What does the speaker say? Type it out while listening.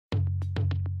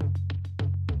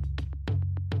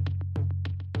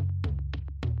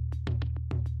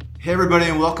Hey everybody,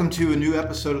 and welcome to a new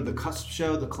episode of The Cusp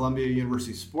Show, the Columbia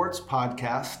University Sports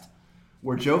Podcast,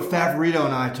 where Joe Favorito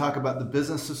and I talk about the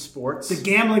business of sports. The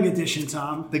gambling edition,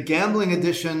 Tom. The gambling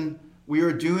edition. We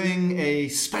are doing a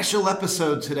special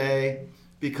episode today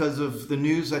because of the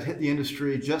news that hit the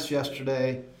industry just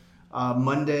yesterday,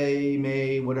 Monday,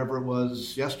 May, whatever it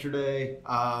was, yesterday.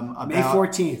 May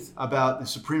 14th. About the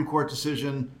Supreme Court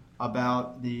decision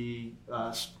about the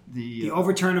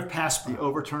overturn of PASPA. The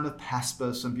overturn of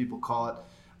PASPA, some people call it.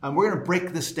 We're going to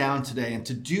break this down today. And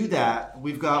to do that,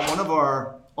 we've got one of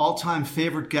our all-time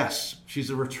favorite guests.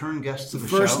 She's a return guest to the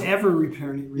show. First ever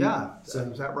returning. Yeah.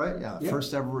 Is that right? Yeah. Yep.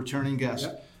 First ever returning guest.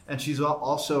 Yep. And she's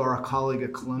also our colleague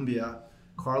at Columbia.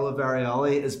 Carla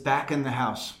Variali is back in the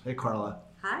house. Hey, Carla.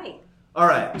 Hi. All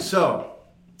right. So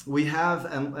we have,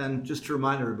 and just to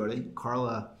remind everybody,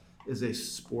 Carla is an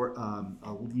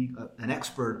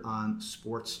expert on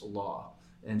sports law,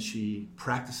 and she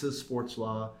practices sports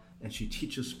law and she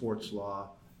teaches sports law,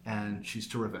 and she's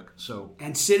terrific.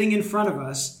 And sitting in front of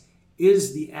us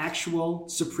is the actual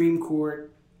Supreme Court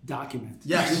document,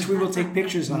 yes, which we will take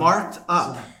pictures of, marked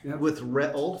up with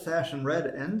old-fashioned red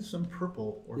and some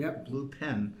purple or blue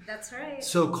pen. That's right.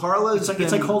 So Carla, it's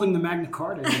like holding the Magna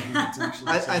Carta in your hands.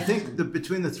 Actually, I think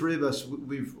between the three of us,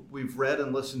 we've read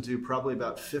and listened to probably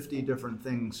about 50 different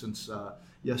things since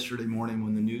yesterday morning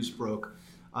when the news broke.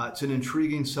 It's an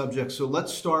intriguing subject. So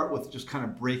let's start with just kind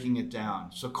of breaking it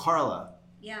down. So Carla,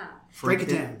 break it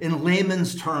down in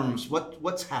layman's terms.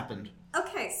 What's happened?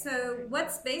 Okay, so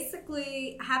what's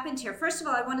basically happened here? First of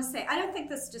all, I want to say I don't think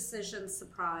this decision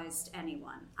surprised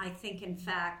anyone. I think, in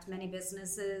fact, many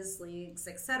businesses, leagues,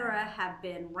 etc., have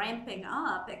been ramping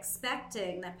up,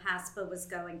 expecting that PASPA was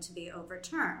going to be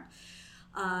overturned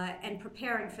and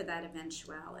preparing for that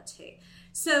eventuality.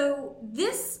 So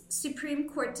this Supreme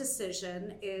Court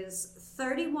decision is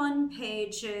 31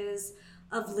 pages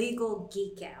of legal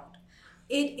geek out.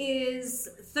 It is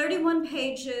 31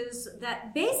 pages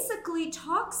that basically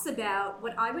talks about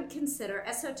what I would consider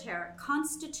esoteric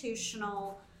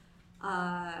constitutional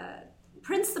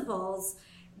principles.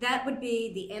 That would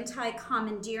be the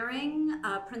anti-commandeering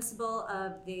principle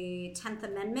of the 10th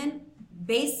Amendment.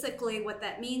 Basically, what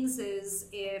that means is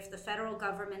if the federal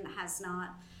government has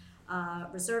not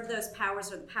reserved those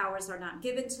powers, or the powers are not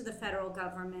given to the federal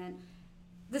government,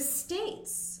 the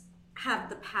states have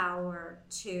the power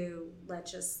to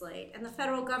legislate, and the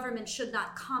federal government should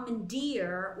not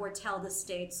commandeer or tell the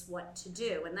states what to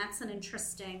do. And that's an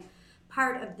interesting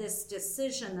part of this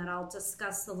decision that I'll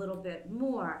discuss a little bit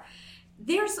more.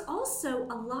 There's also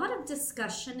a lot of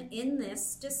discussion in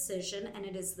this decision, and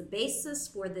it is the basis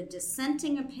for the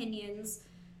dissenting opinions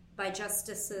by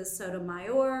Justices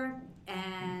Sotomayor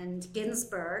and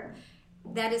Ginsburg,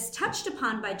 that is touched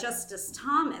upon by Justice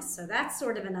Thomas, so that's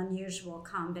sort of an unusual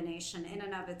combination in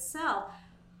and of itself,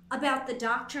 about the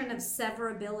doctrine of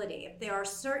severability. If there are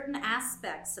certain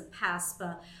aspects of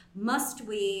PASPA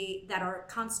that are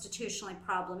constitutionally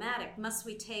problematic, must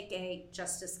we take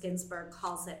Justice Ginsburg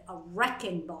calls it a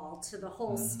wrecking ball to the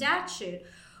whole statute,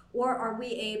 or are we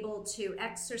able to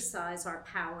exercise our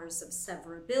powers of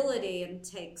severability and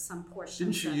take some portions?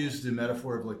 Didn't she use the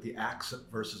metaphor of like the axe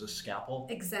versus a scalpel?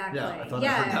 Exactly. Yeah, I thought I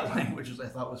heard that language, which I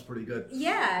thought was pretty good.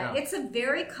 Yeah. It's they're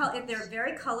very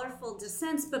colorful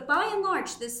dissents, but by and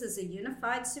large, this is a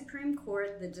unified Supreme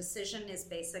Court. The decision is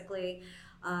basically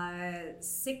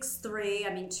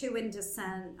 6-3. Two in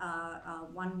dissent,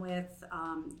 one with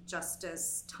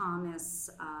Justice Thomas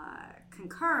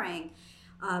concurring.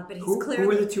 But he's clearly. Who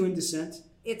are the two in dissent?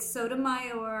 It's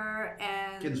Sotomayor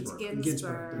and Ginsburg. They're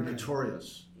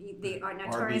notorious. The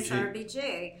notorious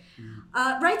RBG.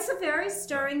 Writes a very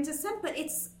stirring dissent, but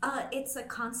it's a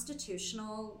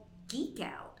constitutional geek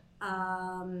out.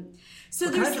 Can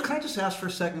I just ask for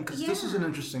a second, because this is an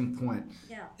interesting point.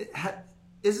 Yeah.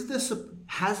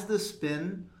 Has this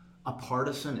been a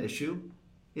partisan issue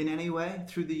in any way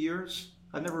through the years?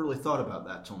 I've never really thought about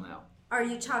that till now. Are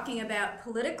you talking about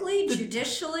politically,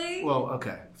 judicially? Well,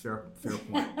 okay, fair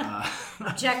point.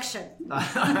 Objection.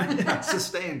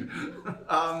 Sustained.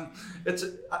 I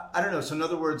don't know. So in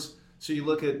other words, so you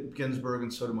look at Ginsburg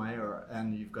and Sotomayor,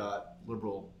 and you've got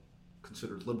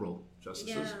considered liberal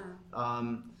justices.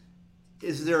 Yeah.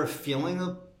 Is there a feeling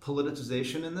of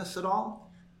politicization in this at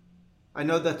all? I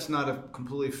know that's not a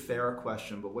completely fair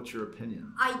question, but what's your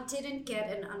opinion? I didn't get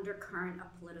an undercurrent of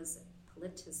politicization.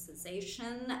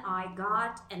 I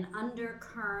got an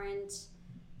undercurrent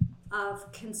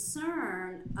of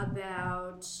concern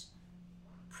about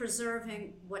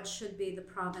preserving what should be the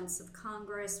province of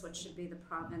Congress, what should be the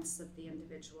province of the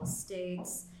individual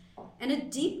states, and a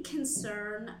deep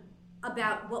concern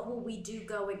about what will we do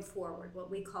going forward,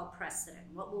 what we call precedent.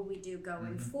 What will we do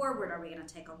going forward? Are we going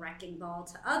to take a wrecking ball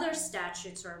to other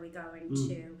statutes, or are we going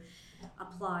to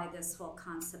apply this whole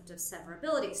concept of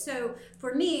severability? So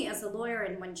for me as a lawyer,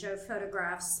 and when Joe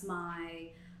photographs my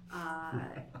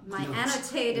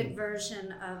annotated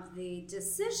version of the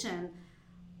decision,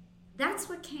 that's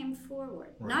what came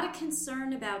forward. Right. Not a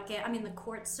concern about the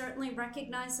court certainly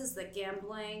recognizes that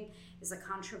gambling is a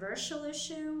controversial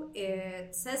issue.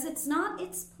 It says it's not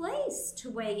its place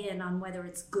to weigh in on whether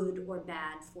it's good or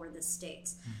bad for the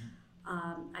states.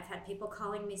 I've had people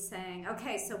calling me saying,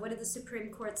 okay, so what did the Supreme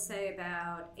Court say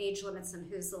about age limits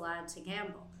and who's allowed to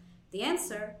gamble? The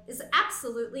answer is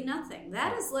absolutely nothing.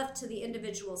 That is left to the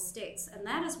individual states, and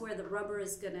that is where the rubber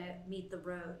is going to meet the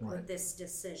road with this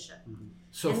decision.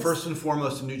 So first and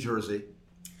foremost in New Jersey.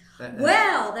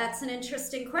 Well, that's an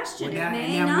interesting question. Well, it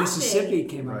may not Mississippi be.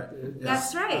 came up.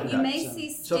 That's right. You may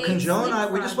see states. So can Joe and I?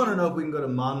 We just want to know if we can go to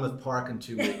Monmouth Park in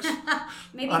 2 weeks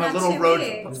Maybe on not a little 2 road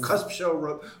weeks. Cusp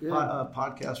Show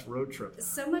podcast road trip.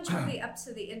 So much will be up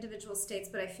to the individual states,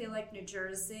 but I feel like New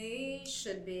Jersey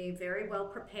should be very well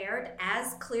prepared,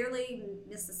 as clearly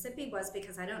Mississippi was,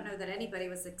 because I don't know that anybody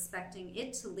was expecting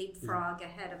it to leapfrog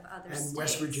ahead of other states. And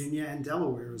West Virginia and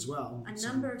Delaware as well. A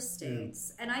number of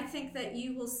states. And I think that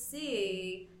you will see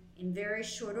in very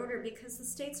short order, because the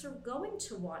states are going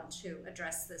to want to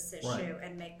address this issue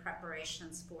and make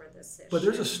preparations for this issue. But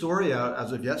there's a story out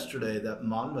as of yesterday that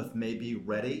Monmouth may be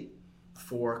ready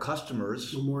for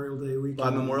customers Memorial Day weekend. By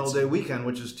Memorial Day weekend,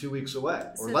 which is 2 weeks away,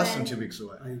 or So less than 2 weeks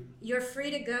away. You're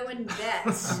free to go and bet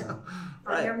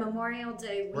on your Memorial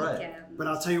Day weekend. Right. But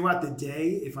I'll tell you what, the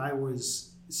day, if I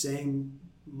was saying,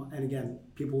 and again,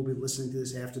 people will be listening to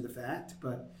this after the fact,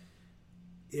 but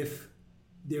if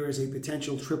there is a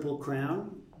potential Triple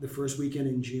Crown the first weekend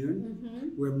in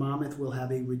June, where Monmouth will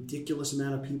have a ridiculous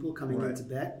amount of people coming in to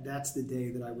bet, that's the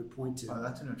day that I would point to. Oh,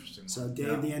 that's an interesting one. So day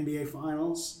of the NBA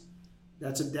Finals,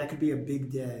 that could be a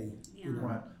big day. Yeah. You know?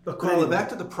 Right. But Carla, back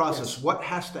to the process. Yes. What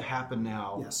has to happen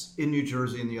now in New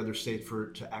Jersey and the other states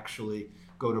to actually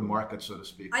go to market, so to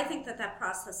speak? I think that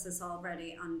process is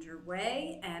already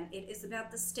underway, and it is about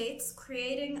the states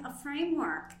creating a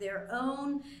framework, their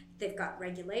own. They've got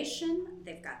regulation,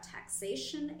 they've got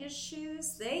taxation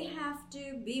issues. They have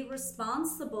to be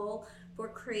responsible for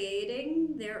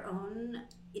creating their own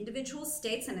individual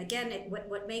states. And again,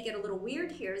 what may get a little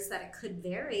weird here is that it could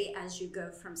vary as you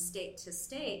go from state to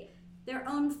state, their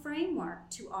own framework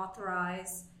to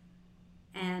authorize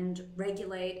and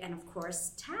regulate and, of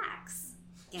course, tax.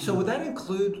 So would that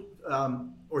include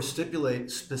or stipulate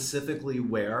specifically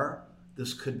where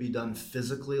this could be done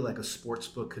physically, like a sports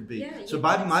book could be? Yeah, so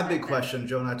my big question,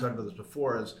 Joe and I talked about this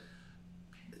before, is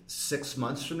 6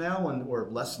 months from now, or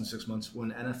less than 6 months,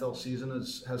 when NFL season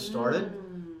has started,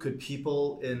 could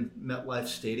people in MetLife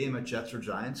Stadium at Jets or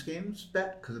Giants games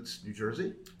bet because it's New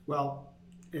Jersey? Well,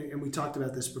 and we talked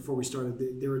about this before we started.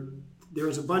 There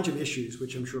is a bunch of issues,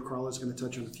 which I'm sure Carla's going to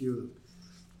touch on a few of them.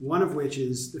 One of which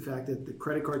is the fact that the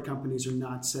credit card companies are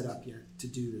not set up yet to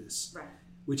do this,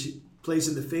 which plays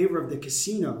in the favor of the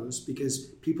casinos because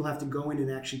people have to go in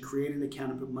and actually create an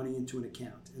account and put money into an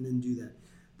account and then do that.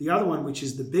 The other one, which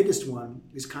is the biggest one,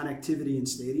 is connectivity in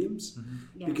stadiums.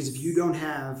 Because if you don't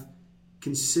have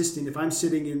consistent, if I'm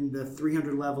sitting in the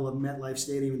 300 level of MetLife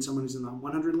Stadium and someone is in the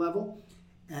 100 level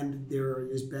and there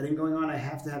is betting going on, I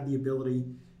have to have the ability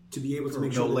to be able to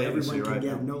make sure that everyone can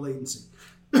get no latency.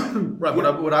 Right.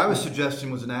 What I was suggesting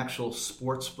was an actual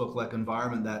sports book like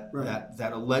environment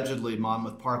that allegedly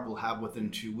Monmouth Park will have within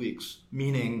 2 weeks,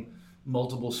 meaning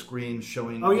multiple screens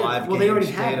showing live games they already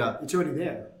data. have it. It's already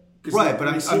there. Right, but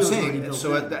I'm saying,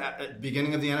 so at the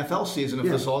beginning of the NFL season, if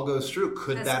this all goes through,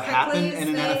 could that happen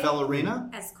in an NFL arena?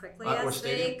 As quickly as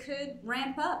they could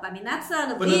ramp up. I mean, that's not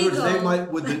illegal. But in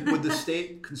other words, would the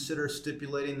state consider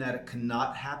stipulating that it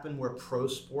cannot happen where pro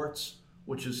sports,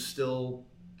 which is still,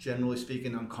 generally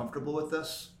speaking, uncomfortable with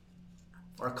this,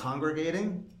 are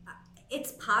congregating?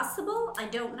 It's possible. I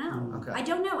don't know. Okay. I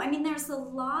don't know. I mean, there's a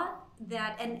lot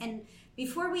that, and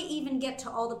before we even get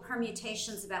to all the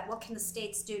permutations about what can the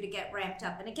states do to get ramped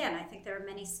up, and again, I think there are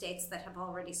many states that have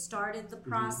already started the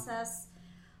process.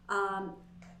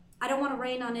 I don't want to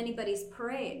rain on anybody's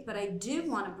parade, but I do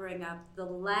want to bring up the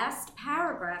last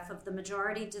paragraph of the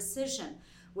majority decision,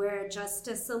 where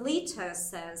Justice Alito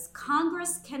says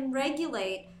Congress can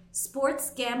regulate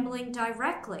sports gambling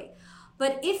directly,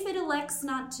 but if it elects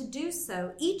not to do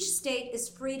so, each state is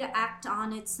free to act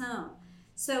on its own.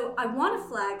 So I want to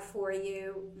flag for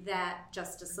you that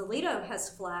Justice Alito has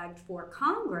flagged for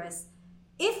Congress.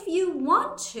 If you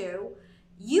want to,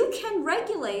 you can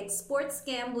regulate sports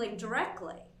gambling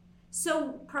directly.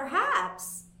 So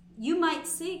perhaps you might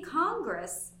see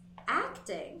Congress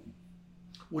acting.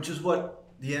 Which is what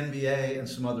the NBA and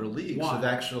some other leagues have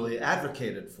actually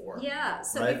advocated for. Yeah,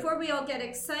 so right? before we all get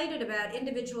excited about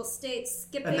individual states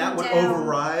skipping down... And that would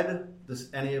override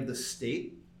any of the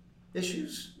state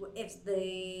issues? If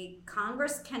the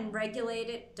Congress can regulate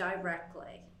it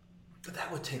directly. But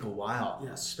that would take a while,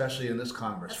 yes. Especially in this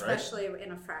Congress, especially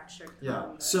in a fractured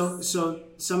Congress. So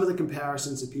some of the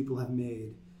comparisons that people have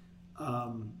made,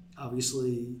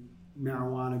 obviously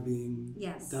marijuana being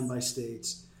done by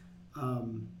states.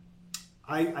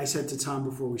 I said to Tom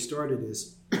before we started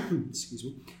is, excuse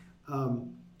me,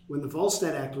 when the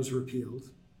Volstead Act was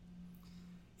repealed,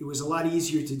 it was a lot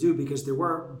easier to do because there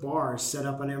were bars set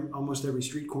up on almost every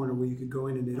street corner where you could go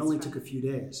in, and it only took a few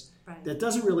days. Right. That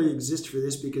doesn't really exist for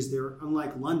this because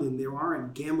unlike London, there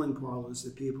aren't gambling parlors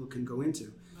that people can go into.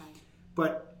 Right.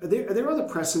 But are there other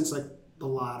precedents like the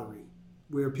lottery,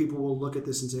 where people will look at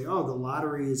this and say, oh, the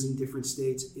lottery is in different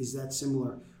states. Is that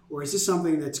similar? Or is this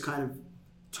something that's kind of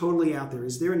totally out there?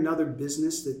 Is there another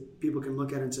business that people can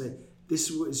look at and say, this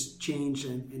was changed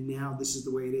and now this is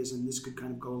the way it is and this could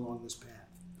kind of go along this path?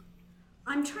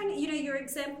 I'm trying to, your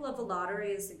example of a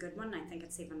lottery is a good one. I think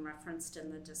it's even referenced in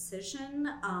the decision.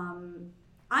 I'm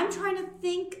trying to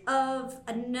think of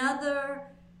another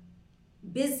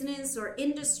business or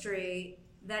industry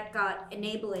that got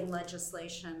enabling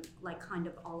legislation like kind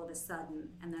of all of a sudden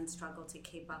and then struggled to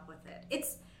keep up with it.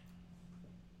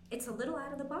 It's a little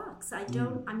out of the box.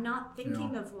 I'm not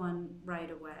thinking of one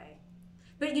right away.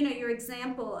 But your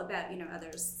example about,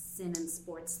 other sin and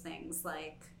sports things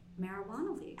like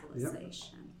marijuana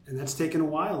legalization. Yep. And that's taken a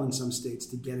while in some states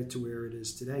to get it to where it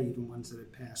is today, even ones that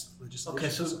have passed legislation. Okay,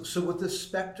 so with the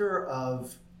specter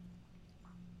of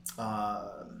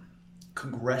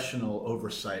congressional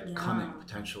oversight coming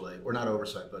potentially, or not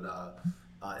oversight, but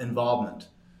involvement,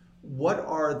 what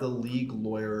are the league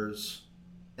lawyers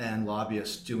and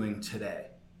lobbyists doing today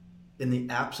in the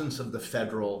absence of the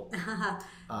federal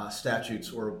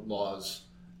statutes or laws?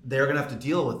 They're going to have to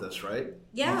deal with this, right?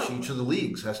 Yeah. Each of the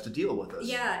leagues has to deal with this.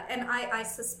 Yeah, and I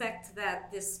suspect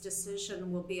that this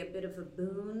decision will be a bit of a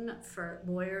boon for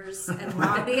lawyers and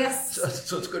lobbyists.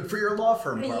 So it's good for your law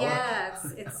firm, Carla. Yeah,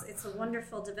 it's a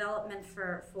wonderful development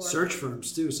for search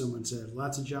firms too. Someone said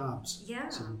lots of jobs. Yeah.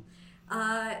 So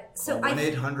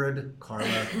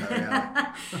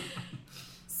 1-800-CARLA.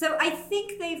 So I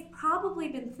think they've probably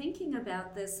been thinking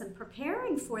about this and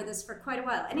preparing for this for quite a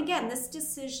while. And again, this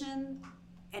decision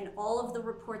and all of the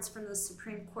reports from the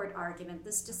Supreme Court argument,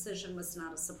 this decision was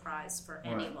not a surprise for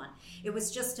anyone. It was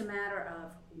just a matter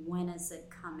of when is it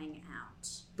coming out.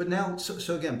 But now,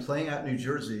 so again, playing out New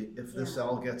Jersey, if this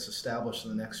all gets established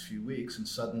in the next few weeks and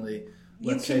suddenly,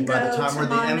 let's say by the time we're in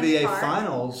the NBA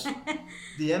Finals,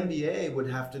 the NBA would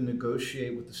have to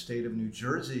negotiate with the state of New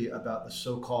Jersey about the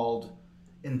so-called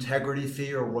integrity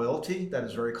fee or royalty. That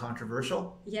is very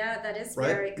controversial. Yeah, that is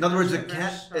very controversial. In other words,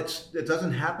 it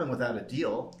doesn't happen without a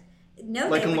deal. No,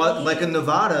 like in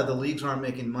Nevada, the leagues aren't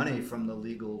making money from the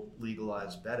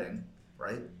legalized betting,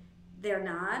 right? They're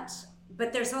not,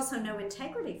 but there's also no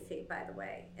integrity fee, by the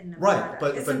way, in Nevada. Right,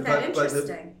 but isn't that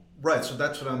interesting? Right, so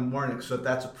that's what I'm warning. So if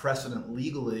that's a precedent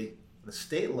legally at the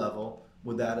state level,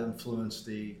 would that influence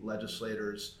the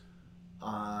legislators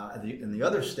in the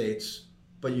other states?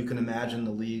 But you can imagine the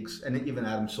leagues, and even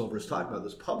Adam Silver has talked about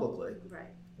this publicly. Right.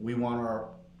 We want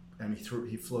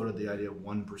he floated the idea of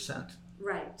 1%.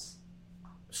 Right.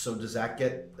 So does that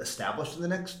get established in the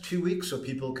next 2 weeks so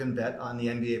people can bet on the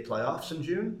NBA playoffs in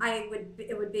June?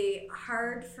 It would be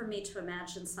hard for me to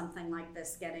imagine something like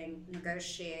this getting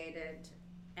negotiated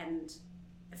and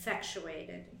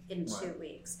effectuated in 2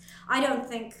 weeks. I don't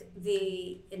think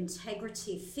the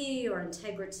integrity fee or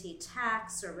integrity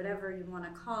tax or whatever you want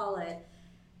to call it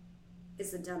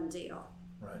is a done deal.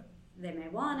 Right. They may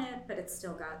want it, but it's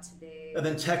still got to be. And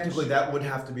then technically that would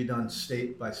have to be done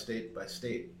state by state by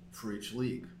state for each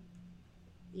league.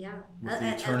 Yeah. With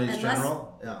the attorneys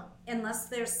general. Yeah. Unless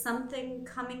there's something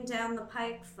coming down the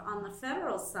pike on the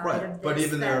federal side right. of this. But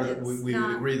even there, we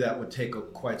would agree that would take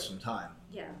quite some time.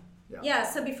 Yeah. Yeah,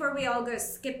 so before we all go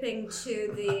skipping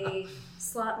to the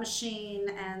slot machine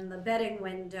and the betting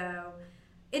window,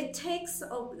 it takes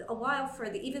a while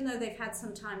even though they've had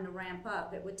some time to ramp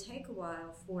up, it would take a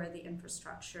while for the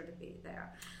infrastructure to be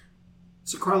there.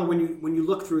 So Carla, when you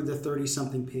look through the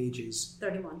 30-something pages,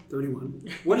 31,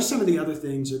 what are some of the other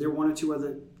things? Are there one or two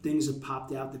other things that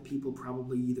popped out that people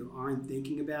probably either aren't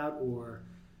thinking about or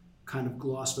kind of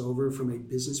glossed over from a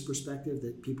business perspective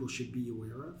that people should be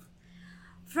aware of?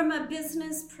 From a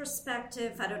business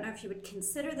perspective, I don't know if you would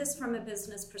consider this from a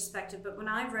business perspective, but when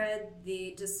I read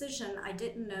the decision, I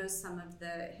didn't know some of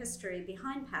the history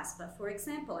behind PASPA. For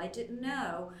example, I didn't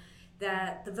know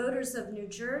that the voters of New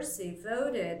Jersey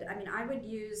voted, I mean, I would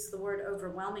use the word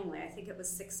overwhelmingly, I think it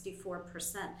was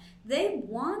 64%. They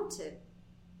wanted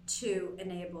to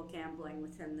enable gambling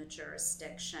within the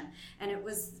jurisdiction. And it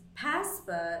was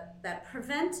PASPA that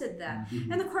prevented that.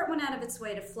 Mm-hmm. And the court went out of its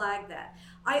way to flag that.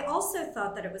 I also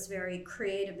thought that it was very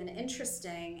creative and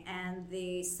interesting, and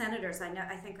the senators,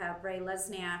 I think Ray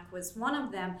Lesniak was one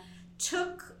of them,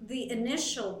 took the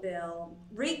initial bill,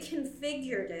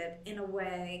 reconfigured it in a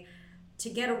way to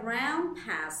get around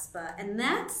PASPA, and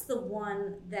that's the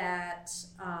one that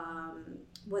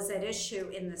was at issue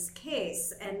in this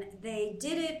case. And they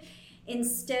did it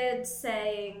instead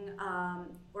saying,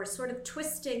 or sort of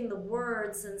twisting the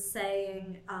words and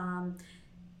saying,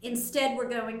 instead we're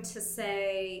going to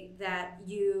say that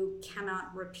you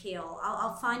cannot repeal.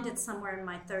 I'll find it somewhere in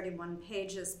my 31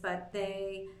 pages, but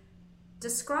they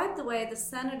described the way the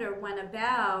senator went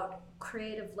about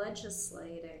creative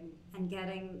legislating and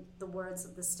getting the words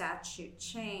of the statute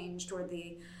changed, or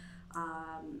the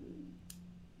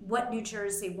what New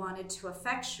Jersey wanted to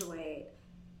effectuate,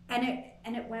 and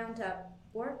it wound up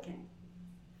working.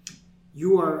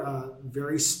 You are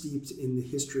very steeped in the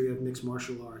history of mixed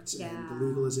martial arts and the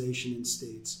legalization in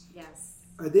states. Yes.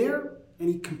 Are there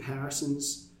any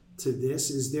comparisons to this?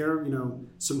 Is there,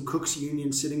 some Cooks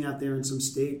Union sitting out there in some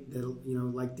state that,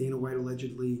 like Dana White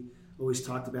allegedly always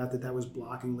talked about, that was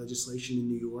blocking legislation in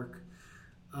New York?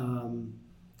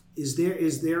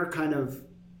 Is there kind of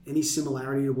any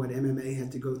similarity to what MMA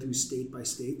had to go through state by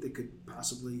state that could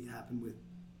possibly happen with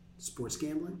sports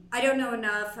gambling? I don't know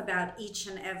enough about each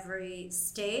and every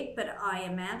state, but I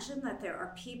imagine that there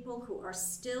are people who are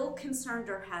still concerned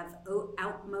or have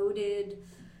outmoded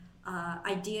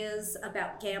ideas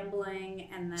about gambling,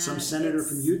 and that some senator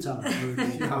from Utah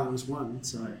was one.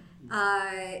 So.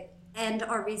 And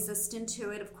are resistant to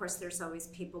it. Of course, there's always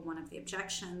people. One of the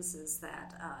objections is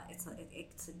that it's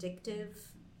addictive,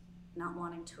 not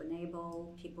wanting to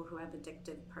enable people who have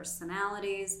addictive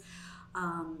personalities.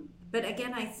 But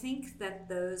again, I think that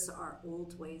those are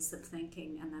old ways of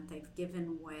thinking, and that they've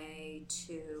given way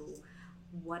to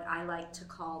what I like to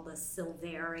call the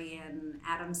Silverian,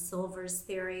 Adam Silver's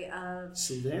theory of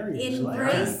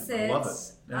embrace it. I love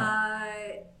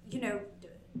it.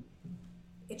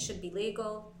 It should be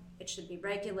legal, it should be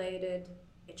regulated,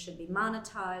 it should be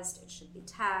monetized, it should be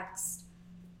taxed.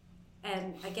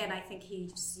 And again, I think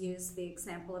he's used the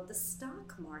example of the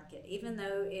stock market, even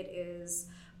though it is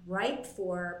ripe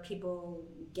for people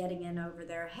getting in over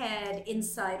their head,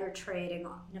 insider trading,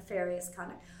 nefarious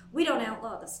conduct. We don't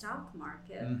outlaw the stock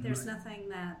market. Mm-hmm. There's nothing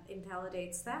that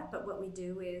invalidates that, but what we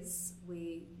do is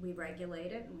we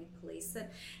regulate it and we police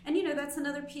it. And that's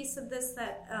another piece of this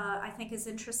that I think is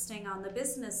interesting on the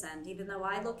business end. Even though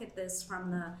I look at this from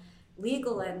the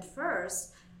legal end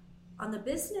first, on the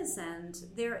business end,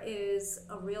 there is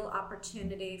a real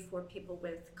opportunity for people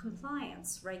with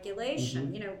compliance,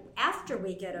 regulation, mm-hmm. After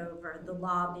we get over the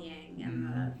lobbying and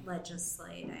the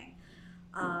legislating.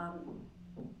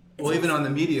 Well, even on the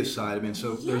media side, there's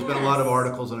been a lot of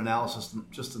articles and analysis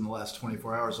just in the last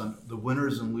 24 hours on the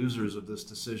winners and losers of this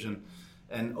decision.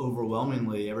 And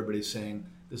overwhelmingly, everybody's saying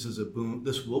this is a boon.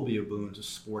 This will be a boon to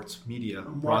sports media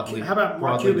broadly. How about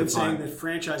Mark Cuban defined. saying that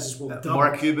franchises will double?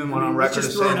 Mark Cuban went on record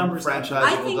as saying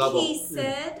franchises will double. I think he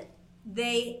said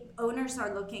owners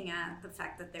are looking at the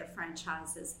fact that their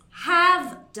franchises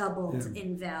have doubled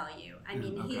in value.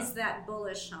 He's that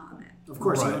bullish on it. Of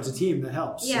course, he owns a team that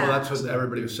helps. Yeah. Well, that's what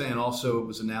everybody was saying. Also, it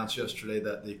was announced yesterday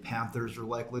that the Panthers are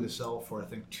likely to sell for, I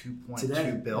think,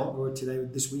 $2.2 billion. Or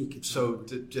this week. So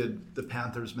did the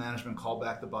Panthers management call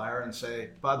back the buyer and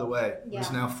say, by the way,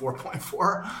 it's now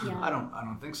 4.4? Yeah. I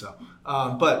don't think so.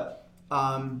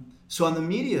 So on the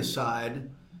media side,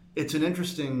 it's an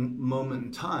interesting moment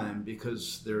in time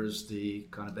because there's the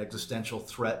kind of existential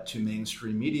threat to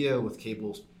mainstream media with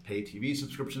cable pay TV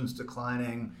subscriptions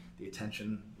declining,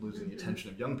 losing the attention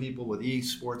of young people with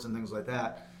esports and things like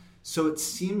that. So it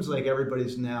seems like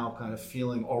everybody's now kind of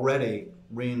feeling already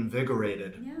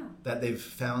reinvigorated that they've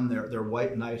found their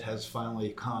white knight has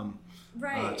finally come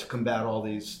to combat all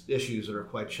these issues that are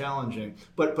quite challenging.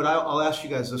 But I'll ask you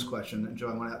guys this question, and Joe,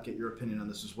 I want to get your opinion on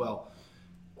this as well.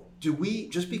 Do we,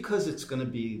 just because it's going to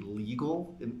be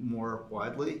legal more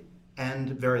widely and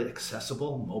very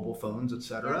accessible, mobile phones,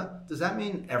 etc., does that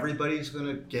mean everybody's going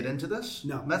to get into this?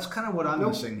 No. And that's kind of what I'm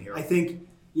missing here. I think,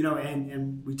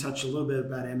 and we touched a little bit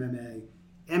about MMA.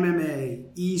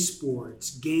 MMA,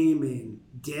 esports, gaming,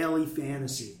 daily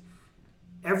fantasy.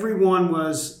 Everyone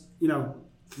was,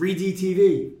 3D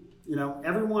TV.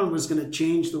 Everyone was going to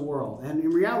change the world. And in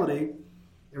reality,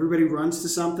 everybody runs to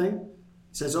something,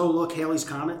 says, oh, look, Halley's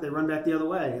Comet. They run back the other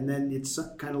way. And then it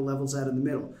kind of levels out in the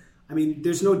middle. I mean,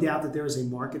 there's no doubt that there is a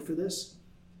market for this.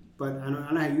 But I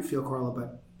don't know how you feel, Carla,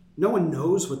 but no one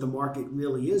knows what the market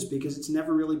really is because it's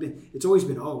never really been, it's always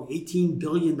been, $18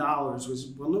 billion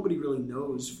nobody really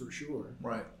knows for sure.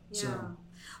 Right. Yeah. So.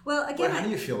 Well, again, how do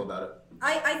you feel about it?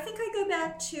 I think I go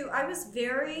back to, I was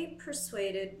very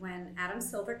persuaded when Adam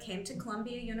Silver came to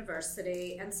Columbia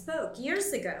University and spoke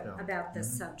years ago about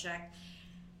this subject.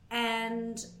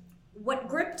 And what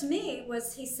gripped me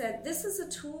was he said, this is a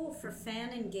tool for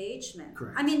fan engagement.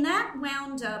 Correct. I mean, that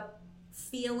wound up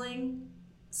feeling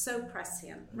so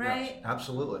prescient, right? Yes,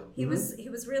 absolutely. He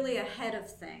was really ahead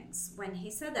of things when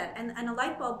he said that. And a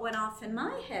light bulb went off in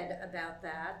my head about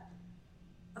that.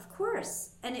 Of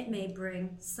course, and it may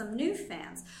bring some new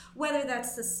fans. Whether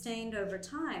that's sustained over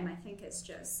time, I think, as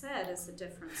Joe said, is a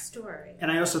different story. And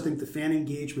I also think the fan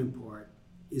engagement part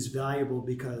is valuable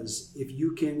because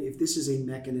if this is a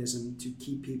mechanism to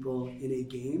keep people in a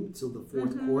game till the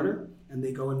fourth quarter, and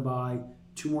they go and buy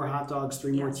 2 more hot dogs,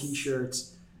 3 more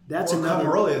T-shirts, that's another.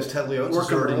 Come early, as Ted Leonsis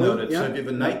has already noted. Yep. So if you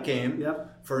have a night game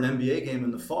for an NBA game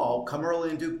in the fall, come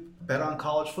early and bet on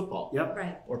college football. Yep.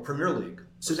 Right. Or Premier League.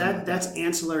 So that's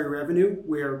ancillary revenue,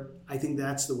 where I think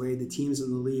that's the way the teams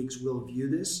and the leagues will view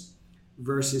this,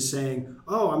 versus saying,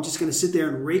 oh, I'm just going to sit there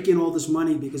and rake in all this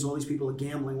money because all these people are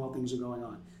gambling while things are going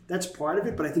on. That's part of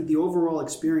it, but I think the overall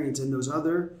experience in those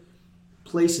other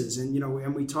places,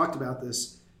 and we talked about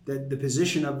this, that the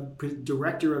position of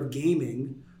director of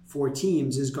gaming for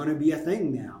teams is going to be a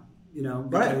thing now.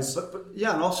 Because, right. But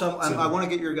and also I want to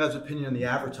get your guys' opinion on the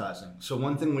advertising. So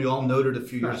one thing we all noted a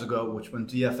few years ago, which when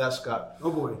DFS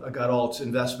got all its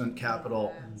investment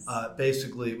capital,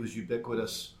 basically it was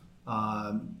ubiquitous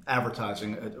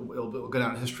advertising. It'll go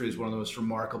down in history as one of the most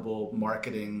remarkable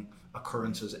marketing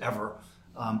occurrences ever.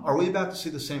 Are we about to see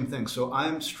the same thing? So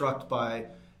I'm struck by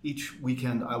each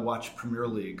weekend I watch Premier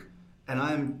League, and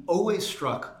I'm always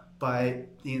struck by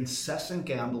the incessant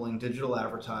gambling, digital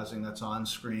advertising that's on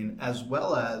screen, as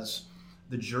well as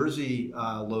the jersey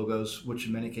logos, which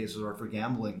in many cases are for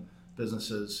gambling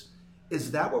businesses. Is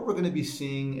that what we're going to be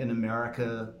seeing in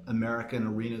American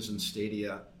arenas and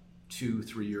stadia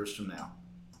 2-3 years from now?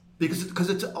 Because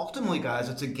it's ultimately, guys,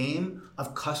 it's a game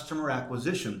of customer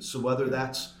acquisition. So whether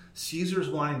that's Caesars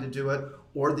wanting to do it,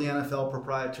 or the NFL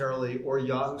proprietarily, or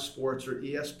Yahoo Sports, or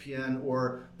ESPN,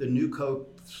 or the new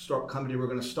company we're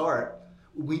going to start,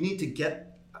 we need to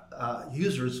get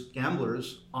users,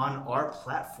 gamblers, on our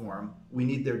platform. We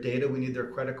need their data, we need their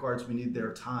credit cards, we need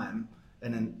their time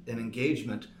and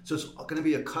engagement. So it's going to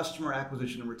be a customer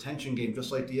acquisition and retention game,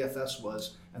 just like DFS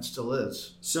was and still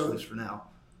is, at least for now.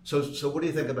 So what do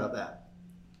you think about that?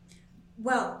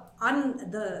 Well, on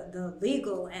the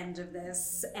legal end of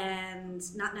this, and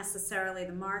not necessarily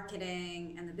the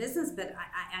marketing and the business, but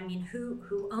I mean,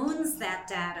 who owns that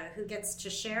data? Who gets to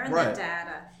share that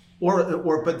data?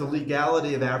 But the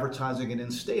legality of advertising it in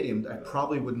stadium, that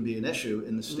probably wouldn't be an issue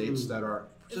in the states that are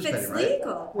participating, if it's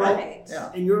legal, Well, right?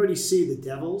 Yeah. And you already see the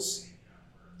Devils,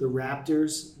 the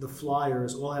Raptors, the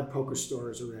Flyers all have poker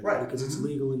stores already because it's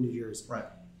legal in New Jersey. Right.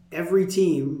 Every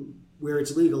team where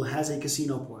it's legal has a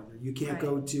casino partner. You can't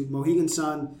go to Mohegan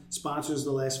Sun sponsors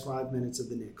the last 5 minutes of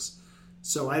the Knicks.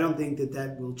 So I don't think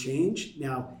that will change.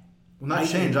 Now,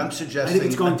 I'm suggesting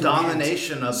a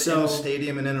domination of in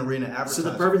stadium and in arena advertising.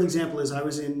 So the perfect example is I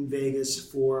was in Vegas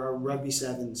for Rugby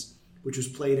Sevens, which was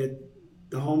played at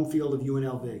the home field of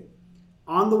UNLV.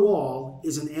 On the wall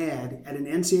is an ad at an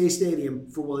NCAA stadium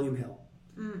for William Hill.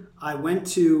 I went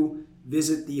to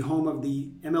visit the home of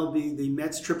the MLB, the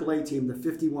Mets AAA team, the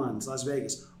 51s, Las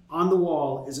Vegas. On the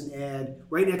wall is an ad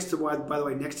right next to, by the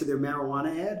way, next to their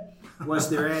marijuana ad was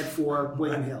their ad for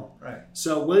William Hill. Right.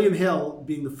 So William Hill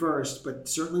being the first, but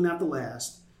certainly not the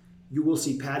last, you will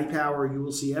see Paddy Power, you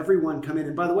will see everyone come in.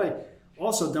 And by the way,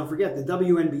 also don't forget the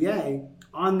WNBA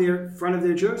on their front of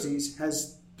their jerseys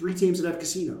has 3 teams that have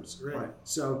casinos. Right.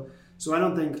 So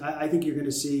I think you're going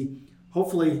to see,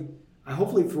 hopefully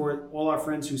for all our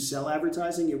friends who sell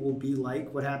advertising, it will be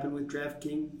like what happened with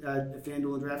FanDuel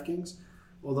and DraftKings.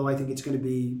 Although I think it's going to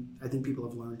be, I think people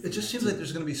have learned. It just seems like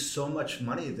there's going to be so much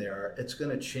money there. It's going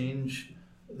to change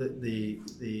the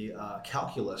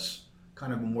calculus,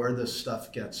 kind of where this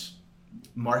stuff gets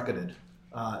marketed.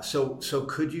 So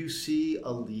could you see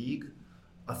a league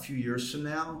a few years from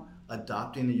now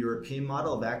adopting the European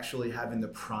model of actually having the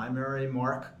primary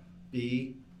mark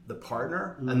be the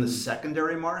partner and the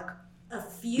secondary mark a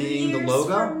few being years the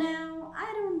logo? from now?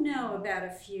 I don't know about about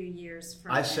a few years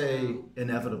from I now? say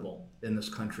inevitable in this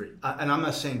country. And I'm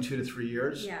not saying 2 to 3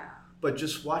 years, Yeah. but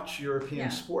just watch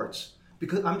European sports.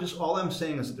 Because all I'm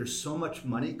saying is that there's so much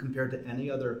money compared to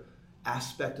any other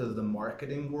aspect of the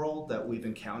marketing world that we've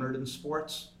encountered in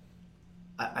sports.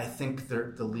 I think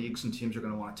the leagues and teams are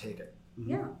going to want to take it.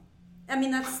 Yeah. I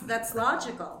mean, that's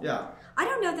logical. Yeah. I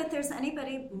don't know that there's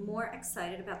anybody more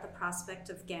excited about the prospect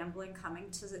of gambling coming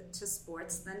to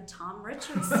sports than Tom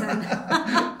Richardson.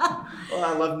 Well,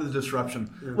 I love the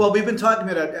disruption. Yeah. Well, we've been talking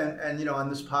about it, and on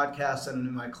this podcast and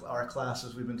in our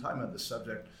classes, we've been talking about this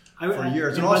subject for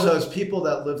years. And also, as people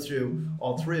that live through,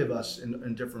 all three of us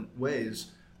in different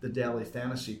ways, the daily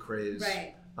fantasy craze.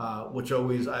 Right. Which I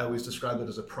always described it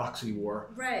as a proxy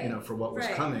war, right, for what was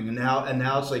coming, and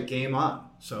now it's like game on.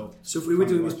 So if we were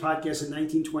doing this podcast in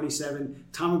 1927,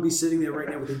 Tom would be sitting there right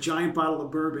now with a giant bottle of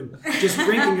bourbon, just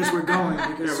drinking as we're going,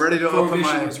 because ready to open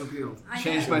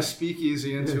change my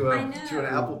speakeasy into an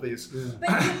Applebee's. Yeah.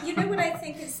 But you know what I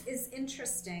think is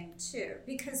interesting too,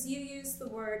 because you use the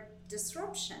word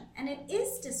disruption, and it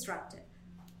is disruptive.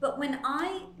 But when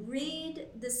I read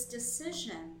this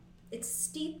decision, it's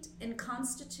steeped in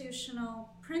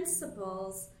constitutional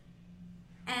principles,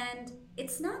 and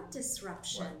it's not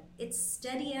disruption. Right. It's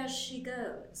steady as she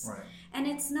goes. Right. And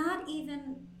it's not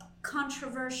even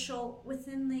controversial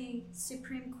within the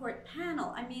Supreme Court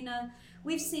panel. I mean,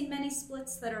 we've seen many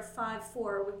splits that are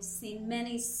 5-4. We've seen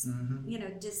many,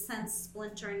 dissents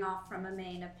splintering off from a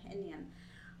main opinion.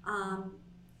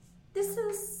 This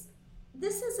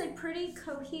is a pretty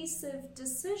cohesive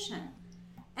decision.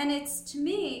 And it's, to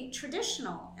me,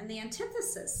 traditional and the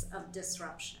antithesis of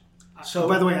disruption. So,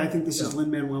 by the way, I think this is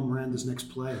Lin-Manuel Miranda's next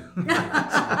play.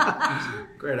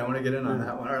 Great, I want to get in on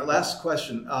that one. All right, last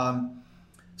question.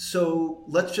 So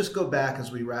let's just go back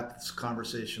as we wrap this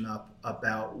conversation up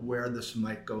about where this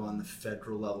might go on the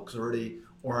federal level. Because already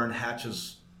Orrin Hatch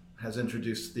has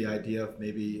introduced the idea of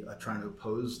maybe trying to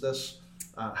oppose this.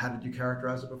 How did you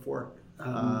characterize it before?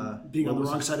 Being on the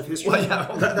wrong side of history? Well,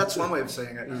 yeah, that's one way of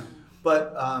saying it. Yeah.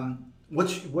 But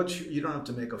you don't have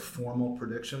to make a formal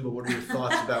prediction, but what are your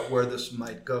thoughts about where this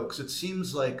might go? Because it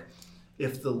seems like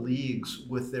if the leagues,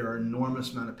 with their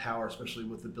enormous amount of power, especially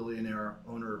with the billionaire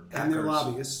owner and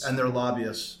backers, their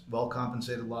lobbyists,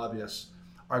 well-compensated lobbyists,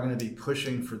 are going to be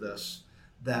pushing for this,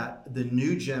 that the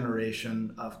new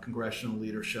generation of congressional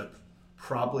leadership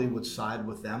probably would side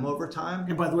with them over time.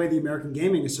 And by the way, the American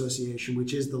Gaming Association,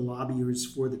 which is the lobbyers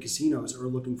for the casinos, are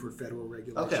looking for federal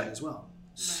regulation as well.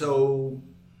 So,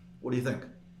 what do you think?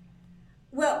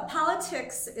 Well,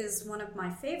 politics is one of my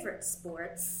favorite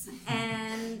sports,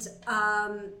 and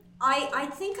I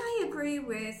think I agree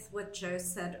with what Joe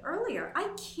said earlier. I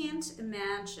can't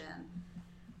imagine,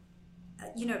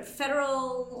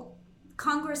 federal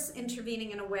Congress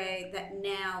intervening in a way that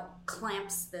now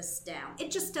clamps this down. It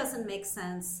just doesn't make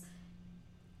sense.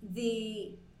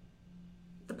 The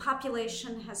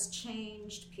population has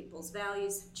changed, people's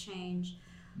values have changed.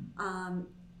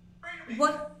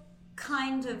 What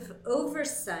kind of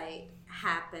oversight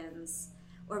happens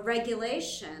or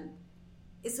regulation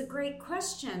is a great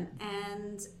question.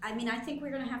 And I mean, I think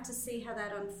we're going to have to see how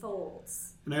that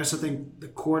unfolds. And I also think the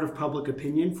court of public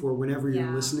opinion for whenever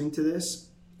you're listening to this,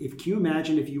 can you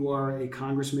imagine if you are a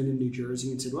congressman in New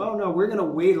Jersey and said, "Oh no, we're going to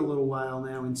wait a little while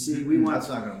now and see." That's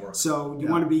not going to work. So you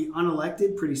want to be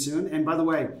unelected pretty soon. And by the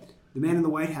way, the man in the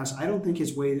White House, I don't think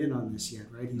has weighed in on this yet,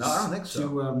 right? No, I don't think so.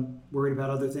 Too worried about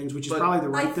other things, which is probably the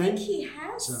right thing. I think he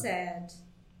has said,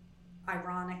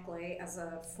 ironically, as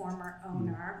a former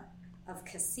owner of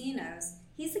casinos,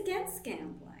 he's against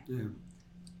gambling. Yeah.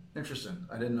 Interesting.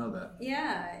 I didn't know that.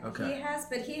 Yeah, okay. He has,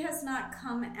 but he has not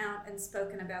come out and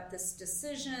spoken about this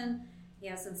decision. He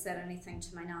hasn't said anything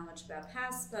to my knowledge about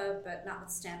PASPA, but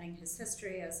notwithstanding his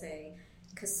history as a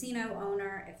casino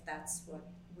owner, if that's what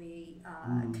we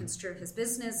construe his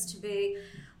business to be,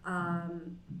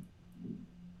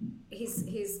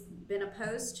 he's been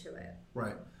opposed to it.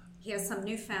 Right. He has some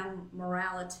newfound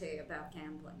morality about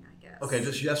gambling, I guess. Okay,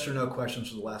 just yes or no questions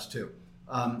for the last two.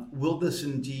 Will this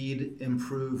indeed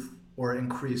improve or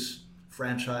increase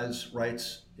franchise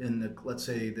rights in let's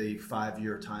say, the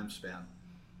 5-year time span?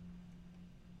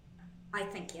 I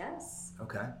think yes.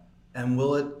 Okay. And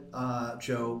will it,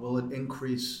 Joe,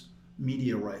 increase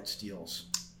media rights deals?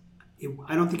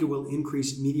 I don't think it will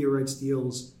increase media rights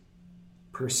deals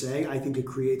per se. I think it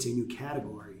creates a new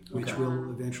category, which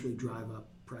will eventually drive up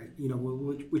price.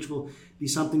 Which will be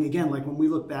something, again, like when we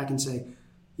look back and say,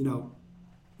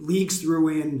 leagues threw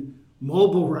in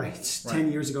mobile rights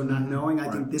 10 years ago, not knowing. I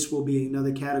think this will be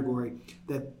another category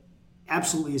that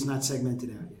absolutely is not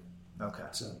segmented out yet. Okay.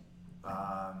 So,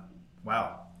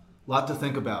 wow, a lot to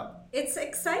think about. It's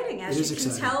exciting, as It you is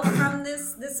can exciting. tell from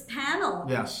this panel.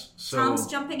 Yes. So Tom's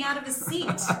jumping out of his seat.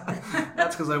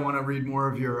 that's because I want to read more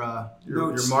of your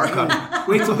Notes. markup.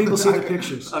 Wait till people see the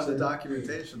pictures. Of the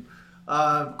documentation.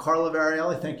 Carla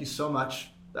Varielli, thank you so much.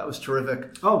 That was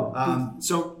terrific.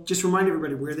 So just remind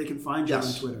everybody where they can find you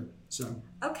Yes. on Twitter. So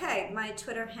Okay, my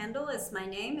Twitter handle is my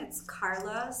name. It's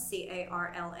Carla,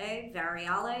 Carla,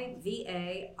 Variale,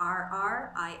 Varriale,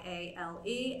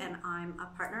 and I'm a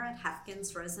partner at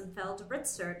Hefkins, Rosenfeld,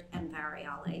 Ritzert, and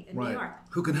Variale in New York.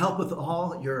 Who can help with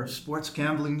all your sports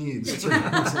gambling needs.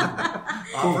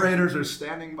 Operators are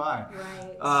standing by.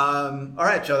 Right. All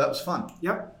right, Joe, that was fun.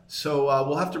 yep. So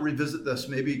we'll have to revisit this.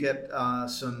 Maybe get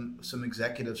some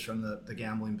executives from the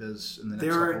gambling biz in the next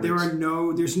couple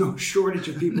weeks. There's no shortage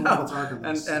of people who will talk about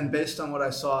this. And based on what I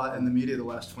saw in the media the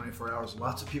last 24 hours,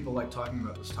 lots of people like talking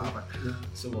about this topic. Yeah.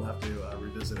 So we'll have to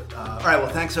revisit it. All right. Well,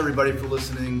 thanks everybody for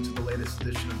listening to the latest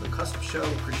edition of the Cusp Show.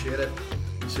 Appreciate it.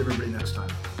 We'll see everybody next time.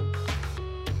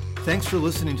 Thanks for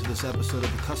listening to this episode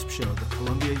of the Cusp Show, the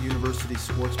Columbia University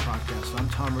Sports Podcast. I'm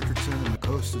Tom Richardson, and the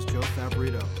host is Joe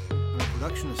Favorito. Our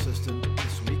production assistant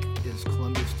this week is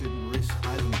Columbia student Reese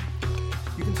Eisenman.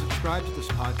 You can subscribe to this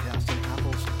podcast on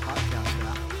Apple's podcast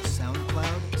app,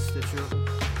 SoundCloud, Stitcher,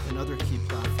 and other key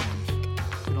platforms. You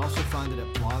can also find it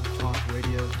at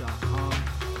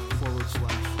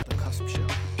blogtalkradio.com/The Cusp Show.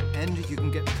 And you can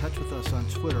get in touch with us on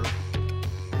Twitter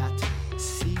at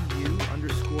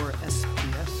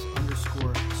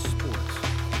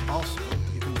CU_SPS_sports. Also,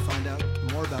 you can find out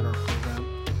more about our program,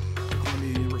 the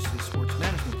Columbia University Sports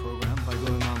Management Program, by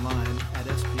going online at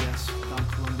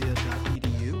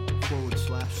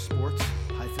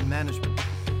sps.columbia.edu/sports-management.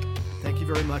 Thank you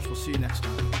very much. We'll see you next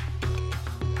time.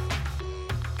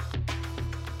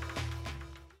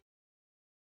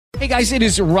 Hey guys, it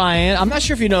is Ryan. I'm not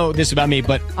sure if you know this about me,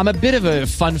 but I'm a bit of a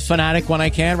fun fanatic when I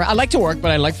can. I like to work,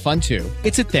 but I like fun too.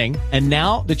 It's a thing. And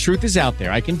now the truth is out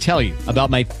there. I can tell you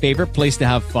about my favorite place to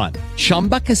have fun.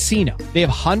 Chumba Casino. They have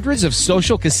hundreds of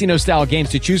social casino style games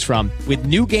to choose from with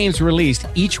new games released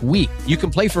each week. You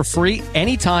can play for free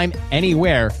anytime,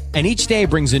 anywhere. And each day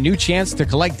brings a new chance to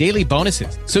collect daily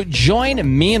bonuses. So join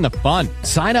me in the fun.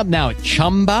 Sign up now at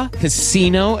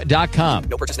ChumbaCasino.com.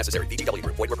 No purchase necessary. VGW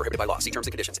Group. Void where prohibited by law. See terms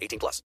and conditions. 18+.